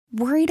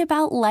Worried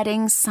about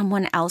letting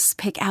someone else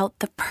pick out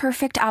the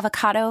perfect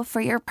avocado for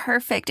your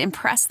perfect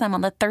impress them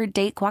on the third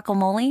date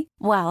guacamole?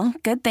 Well,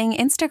 good thing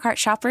Instacart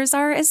shoppers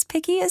are as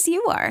picky as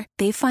you are.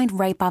 They find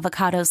ripe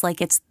avocados like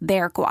it's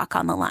their guac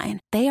on the line.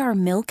 They are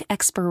milk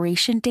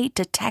expiration date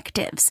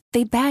detectives.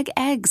 They bag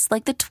eggs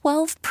like the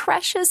 12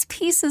 precious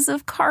pieces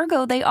of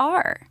cargo they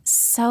are.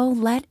 So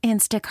let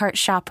Instacart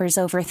shoppers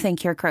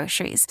overthink your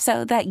groceries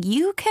so that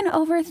you can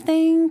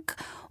overthink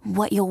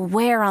what you'll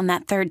wear on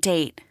that third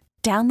date.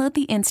 Download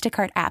the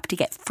Instacart app to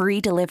get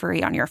free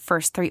delivery on your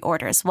first 3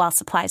 orders while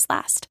supplies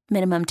last.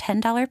 Minimum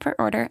 $10 per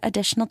order.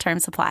 Additional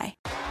terms apply.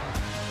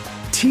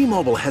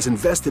 T-Mobile has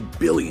invested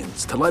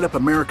billions to light up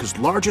America's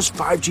largest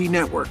 5G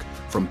network,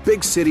 from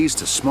big cities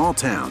to small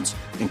towns,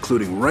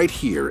 including right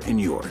here in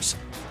yours.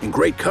 And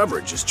great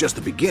coverage is just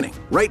the beginning.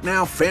 Right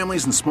now,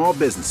 families and small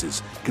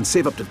businesses can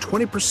save up to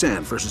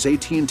 20% versus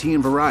AT&T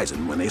and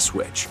Verizon when they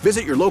switch.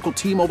 Visit your local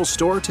T-Mobile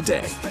store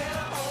today.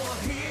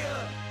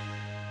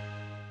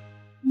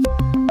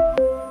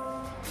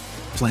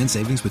 Plan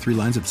savings with 3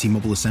 lines of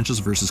T-Mobile Essentials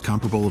versus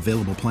comparable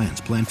available plans.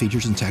 Plan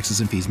features and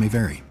taxes and fees may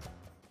vary.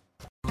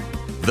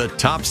 The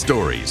top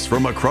stories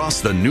from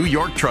across the New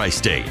York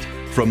tri-state.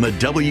 From the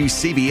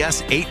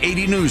WCBS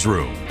 880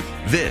 newsroom,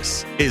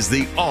 this is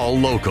the All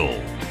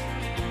Local.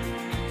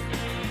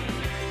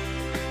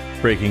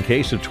 Breaking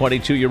case of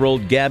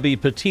 22-year-old Gabby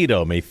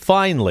Petito may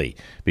finally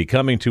be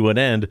coming to an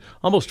end.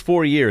 Almost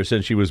 4 years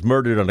since she was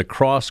murdered on a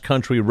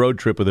cross-country road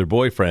trip with her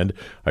boyfriend.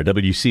 Our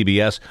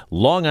WCBS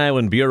Long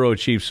Island Bureau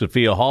Chief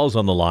Sophia Hall's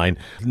on the line.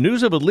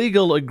 News of a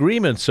legal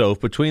agreement, Soph,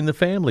 between the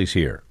families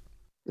here.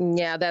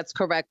 Yeah, that's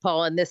correct,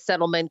 Paul. And this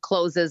settlement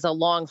closes a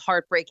long,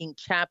 heartbreaking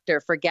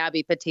chapter for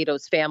Gabby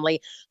Petito's family.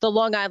 The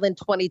Long Island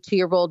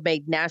 22-year-old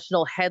made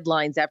national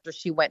headlines after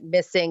she went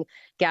missing.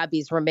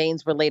 Gabby's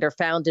remains were later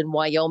found in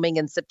Wyoming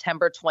in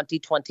September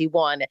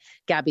 2021.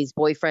 Gabby's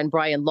boyfriend,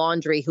 Brian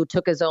Laundrie, who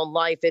took his own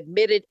life,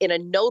 admitted in a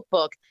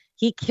notebook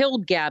he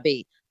killed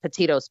Gabby.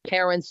 Petito's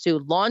parents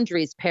sued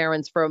Laundrie's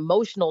parents for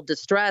emotional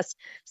distress,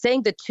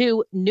 saying the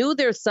two knew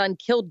their son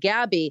killed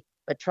Gabby,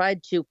 but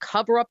tried to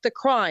cover up the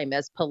crime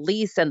as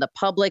police and the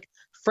public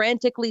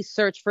frantically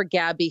searched for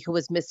Gabby, who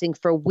was missing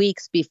for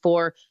weeks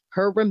before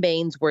her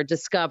remains were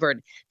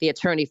discovered. The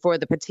attorney for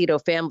the Petito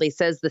family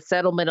says the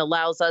settlement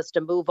allows us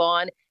to move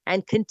on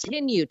and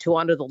continue to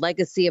honor the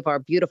legacy of our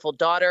beautiful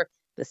daughter.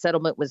 The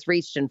settlement was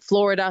reached in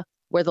Florida,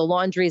 where the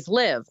Laundries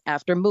live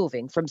after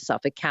moving from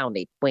Suffolk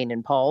County. Wayne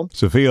and Paul.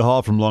 Sophia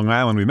Hall from Long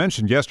Island. We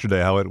mentioned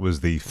yesterday how it was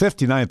the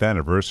 59th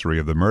anniversary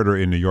of the murder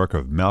in New York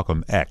of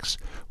Malcolm X.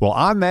 Well,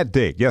 on that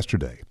date,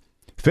 yesterday,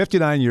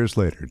 59 years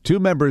later, 2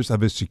 members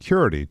of his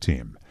security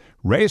team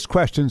raised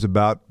questions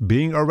about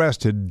being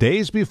arrested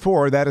days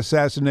before that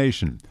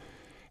assassination.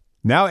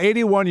 Now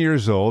 81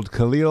 years old,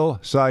 Khalil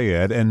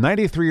Syed and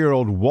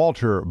 93-year-old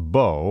Walter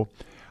Bowe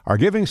are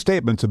giving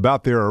statements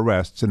about their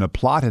arrests in a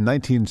plot in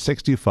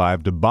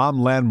 1965 to bomb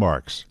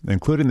landmarks,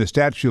 including the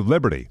Statue of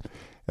Liberty.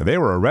 And they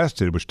were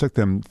arrested, which took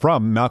them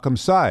from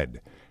Malcolm's side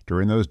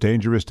during those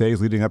dangerous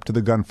days leading up to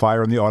the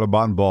gunfire in the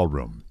Audubon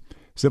Ballroom.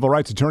 Civil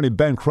rights attorney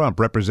Ben Crump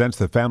represents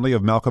the family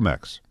of Malcolm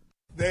X.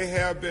 They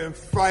have been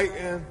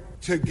fighting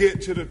to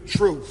get to the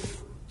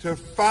truth, to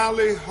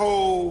finally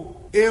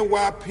hold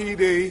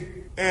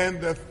NYPD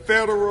and the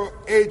federal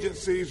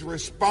agencies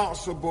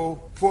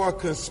responsible for a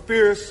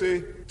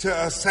conspiracy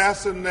to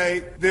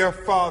assassinate their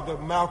father,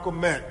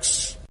 Malcolm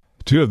X.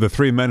 2 of the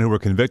 3 men who were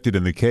convicted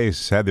in the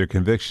case had their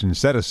convictions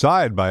set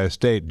aside by a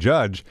state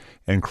judge,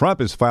 and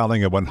Crump is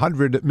filing a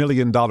 $100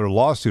 million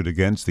lawsuit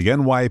against the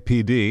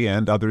NYPD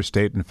and other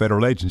state and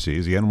federal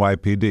agencies. The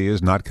NYPD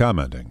is not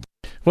commenting.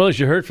 Well,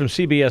 as you heard from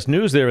CBS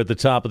News there at the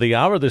top of the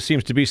hour, there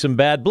seems to be some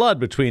bad blood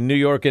between New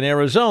York and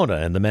Arizona,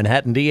 and the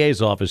Manhattan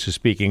DA's office is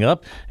speaking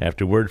up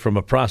after word from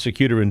a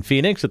prosecutor in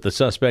Phoenix that the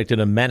suspect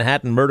in a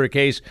Manhattan murder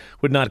case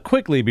would not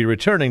quickly be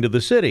returning to the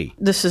city.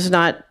 This is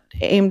not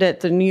aimed at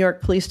the New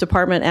York Police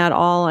Department at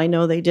all. I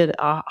know they did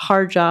a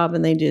hard job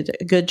and they did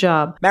a good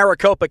job.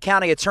 Maricopa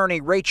County Attorney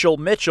Rachel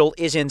Mitchell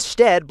is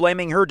instead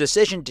blaming her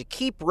decision to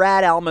keep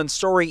Rad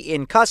Al-Mansouri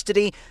in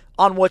custody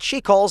on what she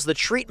calls the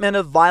treatment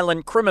of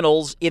violent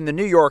criminals in the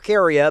New York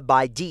area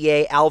by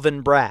DA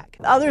Alvin Bragg.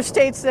 Other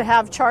states that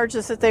have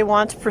charges that they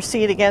want to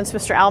proceed against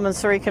Mr.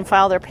 Al-Mansouri can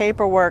file their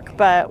paperwork,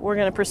 but we're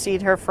going to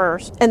proceed her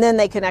first, and then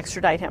they can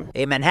extradite him.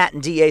 A Manhattan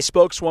DA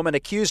spokeswoman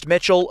accused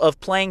Mitchell of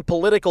playing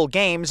political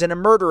games in a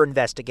murder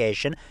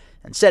investigation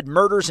and said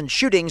murders and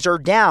shootings are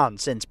down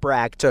since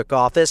Bragg took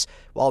office,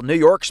 while New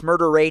York's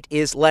murder rate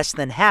is less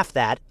than half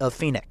that of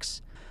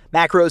Phoenix.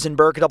 Mac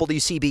Rosenberg,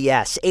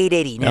 WCBS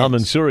 880 News.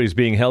 Al-Mansouri is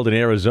being held in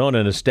Arizona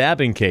in a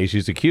stabbing case.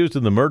 He's accused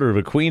of the murder of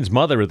a Queens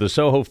mother at the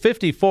Soho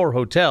 54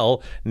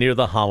 Hotel near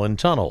the Holland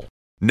Tunnel.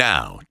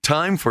 Now,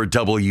 time for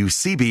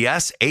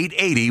WCBS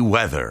 880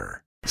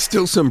 weather.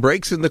 Still some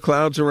breaks in the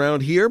clouds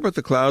around here, but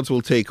the clouds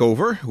will take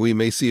over. We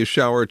may see a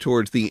shower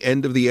towards the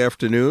end of the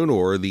afternoon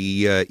or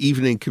the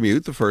evening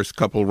commute, the first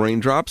couple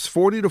raindrops,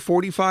 40 to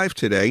 45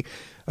 today.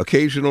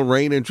 Occasional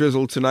rain and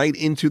drizzle tonight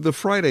into the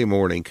Friday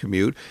morning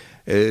commute.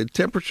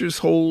 Temperatures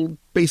hold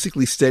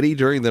basically steady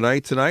during the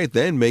night tonight,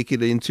 then make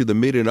it into the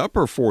mid and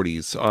upper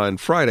 40s on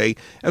Friday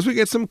as we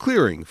get some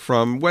clearing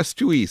from west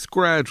to east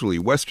gradually.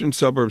 Western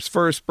suburbs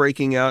first,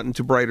 breaking out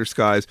into brighter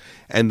skies,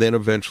 and then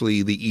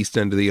eventually the east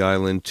end of the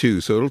island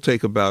too. So it'll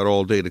take about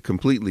all day to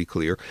completely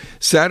clear.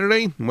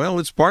 Saturday, well,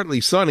 it's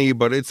partly sunny,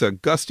 but it's a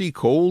gusty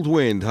cold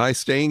wind, high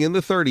staying in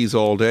the 30s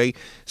all day.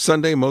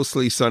 Sunday,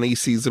 mostly sunny,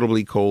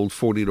 seasonably cold,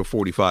 40 to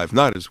 45.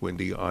 Not as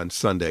windy on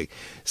Sunday.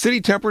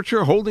 City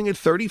temperature holding at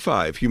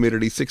 35,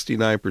 humidity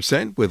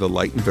 69%. With a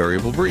light and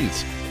variable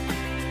breeze.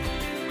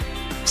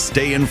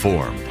 Stay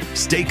informed.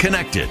 Stay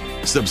connected.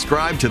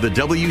 Subscribe to the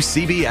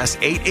WCBS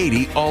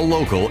 880 All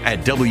Local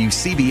at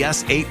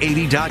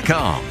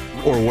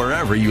WCBS880.com or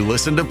wherever you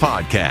listen to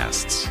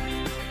podcasts.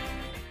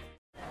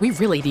 We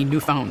really need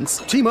new phones.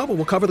 T-Mobile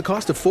will cover the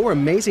cost of 4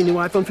 amazing new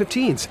iPhone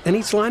 15s, and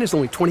each line is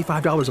only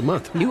 $25 a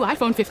month. New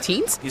iPhone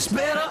 15s? It's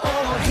better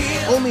over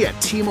here. Only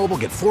at T-Mobile,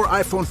 get 4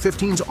 iPhone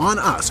 15s on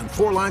us and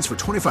 4 lines for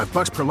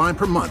 $25 per line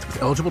per month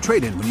with eligible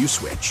trade-in when you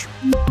switch.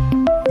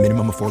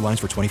 Minimum of 4 lines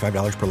for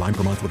 $25 per line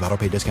per month with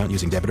autopay discount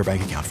using debit or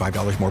bank account.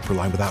 $5 more per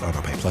line without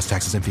autopay, plus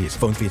taxes and fees.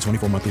 Phone fee at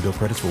 24 monthly bill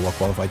credits for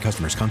well-qualified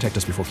customers. Contact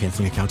us before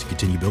canceling account to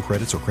continue bill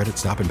credits or credit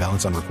stop and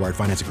balance on required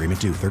finance agreement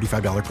due.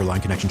 $35 per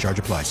line connection charge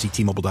applies. See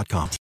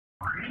T-Mobile.com.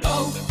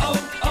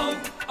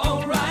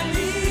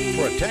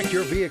 O'Reilly. Protect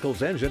your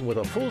vehicle's engine with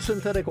a full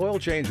synthetic oil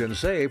change and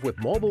save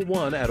with Mobile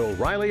One at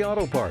O'Reilly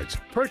Auto Parts.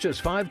 Purchase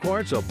 5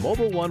 quarts of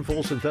Mobile One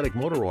full synthetic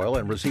motor oil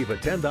and receive a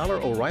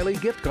 $10 O'Reilly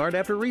gift card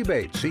after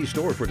rebate. See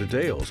store for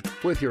details.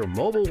 With your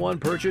Mobile One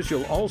purchase,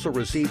 you'll also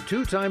receive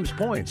 2 times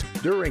points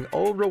during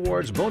O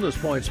Rewards Bonus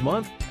Points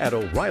Month at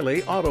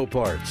O'Reilly Auto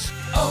Parts.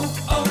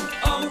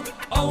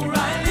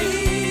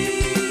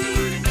 O'Reilly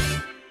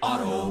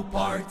Auto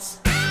Parts.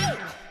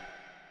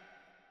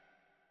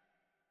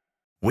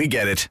 We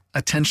get it.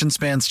 Attention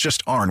spans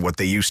just aren't what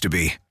they used to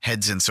be.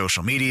 Heads in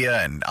social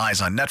media and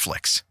eyes on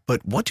Netflix.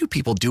 But what do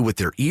people do with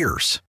their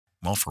ears?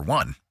 Well, for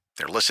one,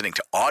 they're listening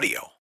to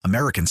audio.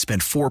 Americans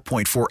spend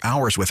 4.4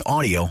 hours with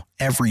audio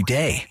every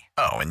day.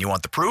 Oh, and you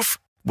want the proof?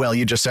 Well,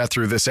 you just sat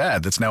through this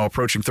ad that's now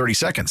approaching 30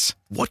 seconds.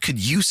 What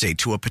could you say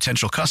to a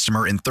potential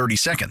customer in 30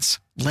 seconds?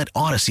 Let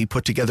Odyssey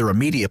put together a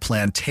media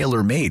plan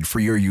tailor-made for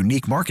your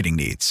unique marketing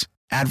needs.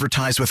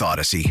 Advertise with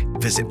Odyssey.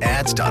 Visit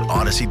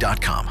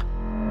ads.odyssey.com.